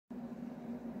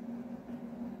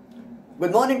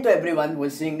Good morning to everyone who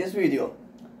is seeing this video.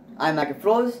 I am Aqib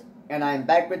Feroz and I am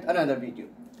back with another video.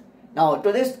 Now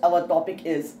today's our topic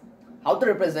is how to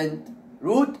represent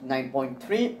root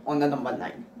 9.3 on the number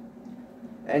 9.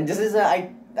 And this is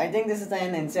I think this is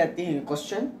an NCERT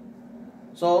question.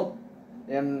 So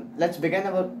let's begin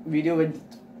our video with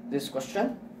this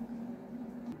question.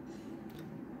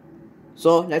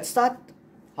 So let's start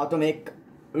how to make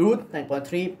root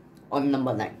 9.3 on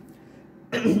number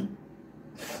 9.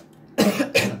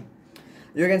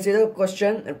 You can see the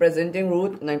question representing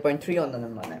root 9.3 on the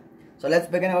number 9. So let's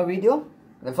begin our video.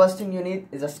 The first thing you need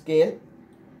is a scale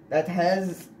that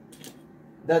has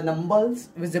the numbers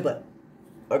visible.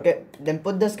 Okay, then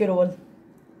put the scale over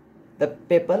the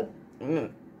paper.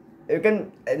 You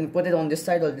can put it on this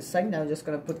side or this side. I'm just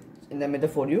gonna put in the middle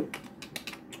for you.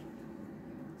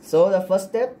 So the first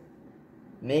step,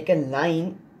 make a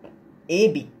line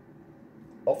AB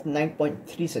of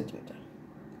 9.3 centimeter.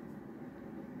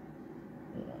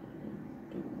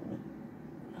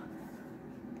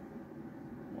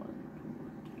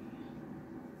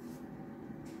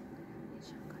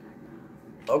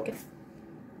 Okay.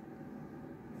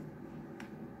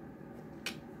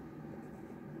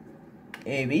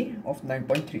 AB of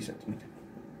 9.3 centimeter.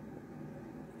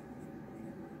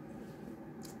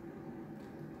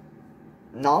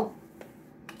 Now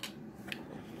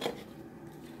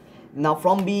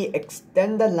from B,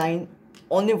 extend the line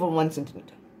only for 1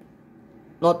 centimeter,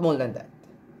 not more than that.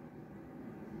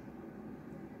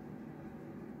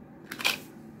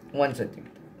 1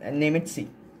 centimeter, and name it C.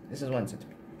 This is 1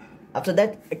 centimeter. After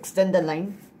that, extend the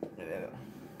line.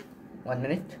 1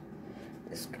 minute.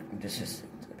 This is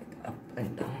up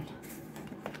and down.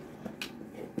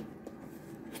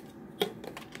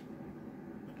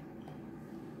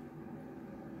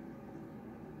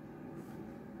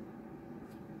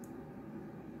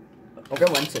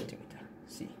 Okay, 1 centimeter.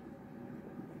 See.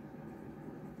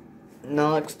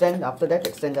 Now extend. After that,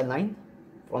 extend the line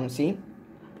from C.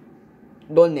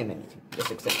 Don't name anything. Just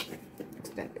extend it.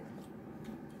 Extend it.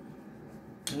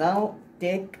 Now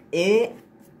take A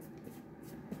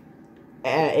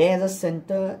as a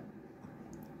center.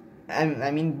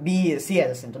 I mean C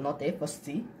as a center, not A. First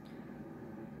C.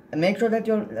 And make sure that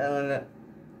your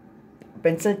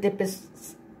pencil tip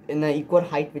is in an equal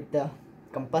height with the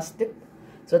compass tip.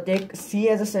 So take C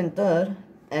as a center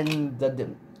and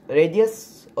the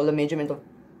radius or the measurement of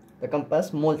the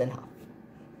compass more than half,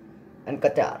 and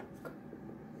cut the arc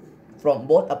from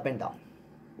both up and down.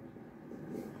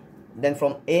 Then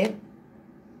from A,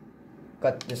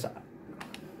 cut this arc.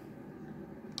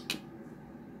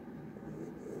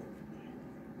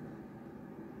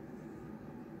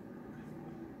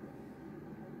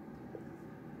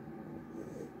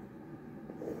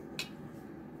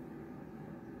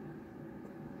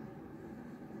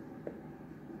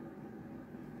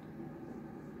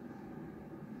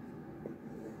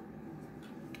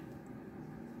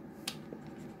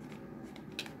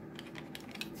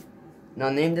 Now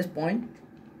name this point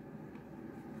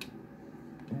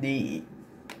D,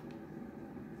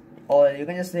 or you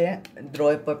can just say draw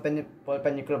a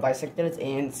perpendicular bisector. It's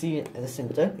A and C as a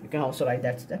center. You can also write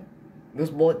that step because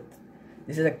both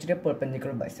this is actually a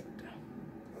perpendicular bisector.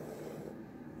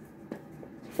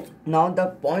 Now the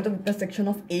point of intersection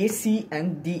of AC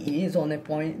and DE is on a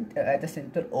point at the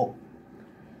center O.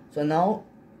 So now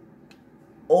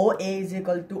OA is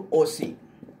equal to OC.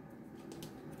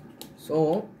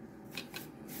 So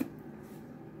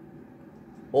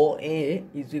OA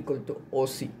is equal to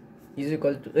OC is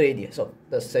equal to radius of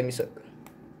the semicircle.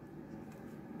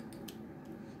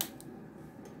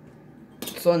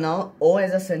 So now O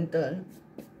as a center,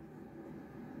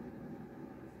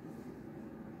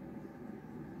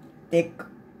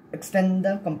 extend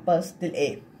the compass till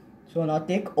A. So now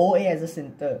take OA as a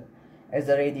center as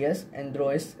the radius and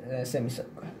draw a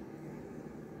semicircle.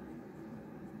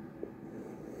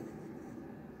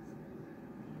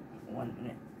 One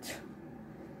minute.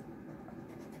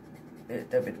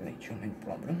 It's a bit of a human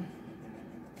problem.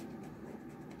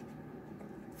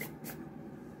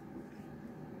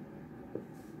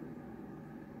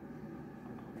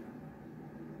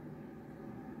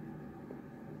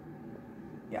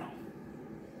 Yeah.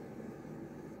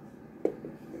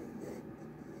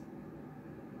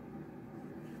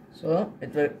 So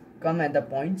it will come at the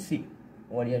point C.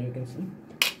 Over here you can see.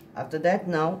 After that,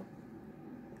 now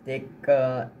take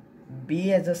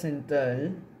B as a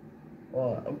center.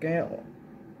 Okay,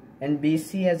 and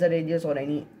BC as a radius, or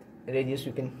any radius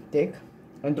you can take,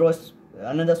 and draw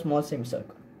another small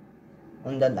semicircle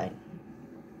on the line.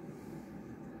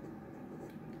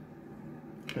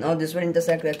 Now this will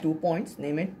intersect at 2 points,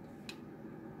 name it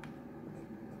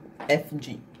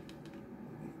FG.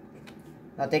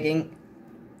 Now taking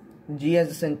G as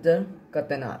the center,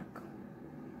 cut an arc.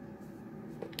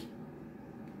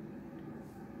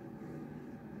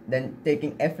 Then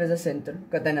taking F as a center,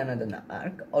 cut another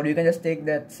arc, or you can just take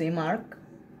that same arc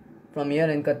from here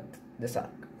and cut this arc.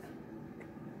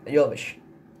 Your wish.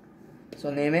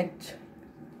 So name it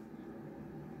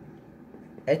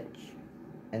H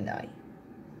and I.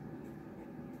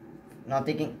 Now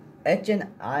taking H and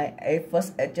I,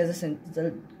 first H as a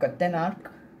center, cut an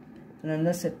arc, and then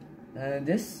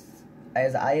this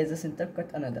as I as a center,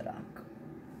 cut another arc.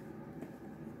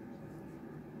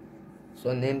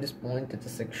 So name this point at the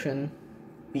section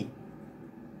P.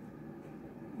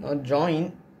 Now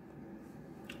join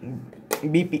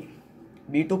BP,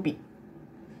 B to P.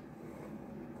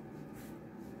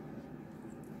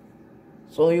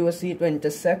 So you will see to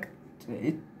intersect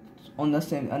it on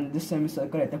this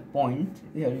semicircle at a point.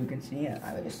 Here you can see.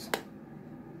 I will just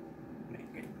make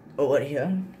it over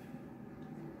here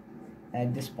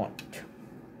at this point.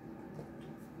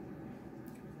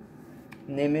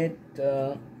 Name it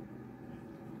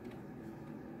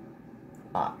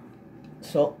R.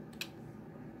 So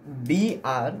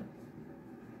BR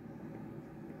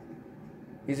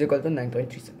is equal to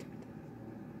 9.3 centimeter.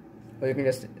 Or you can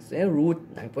just say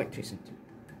root 9.3 centimeter.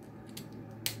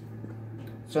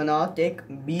 So now take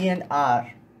B and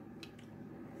R.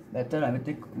 Better, I will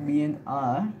take B and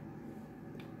R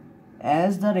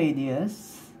as the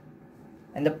radius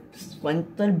and the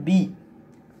pointer B.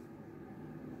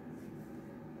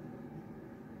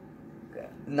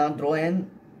 Now draw an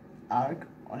arc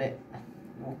on a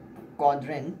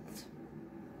quadrant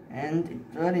and it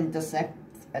will intersect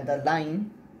at the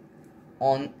line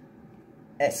on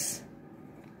S.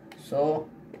 So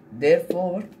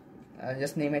therefore I will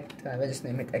just name it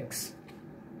X.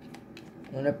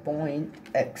 On a point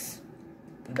X,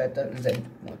 better Z,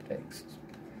 not X.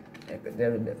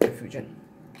 There will be a confusion.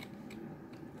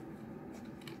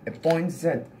 A point Z.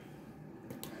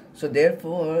 So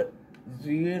therefore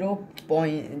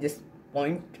this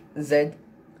point Z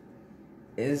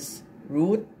is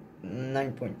root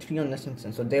 9.3 on the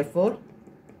Simpson. So therefore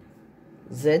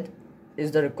Z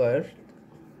is the required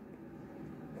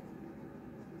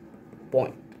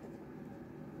point.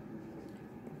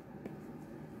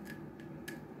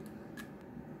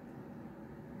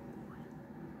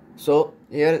 So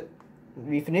here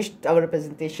we finished our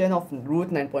representation of root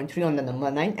 9.3 on the number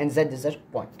 9 and Z is a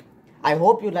point. I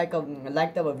hope you liked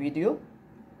our video.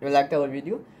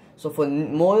 So for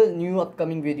more new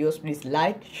upcoming videos, please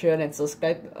like, share and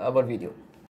subscribe our video.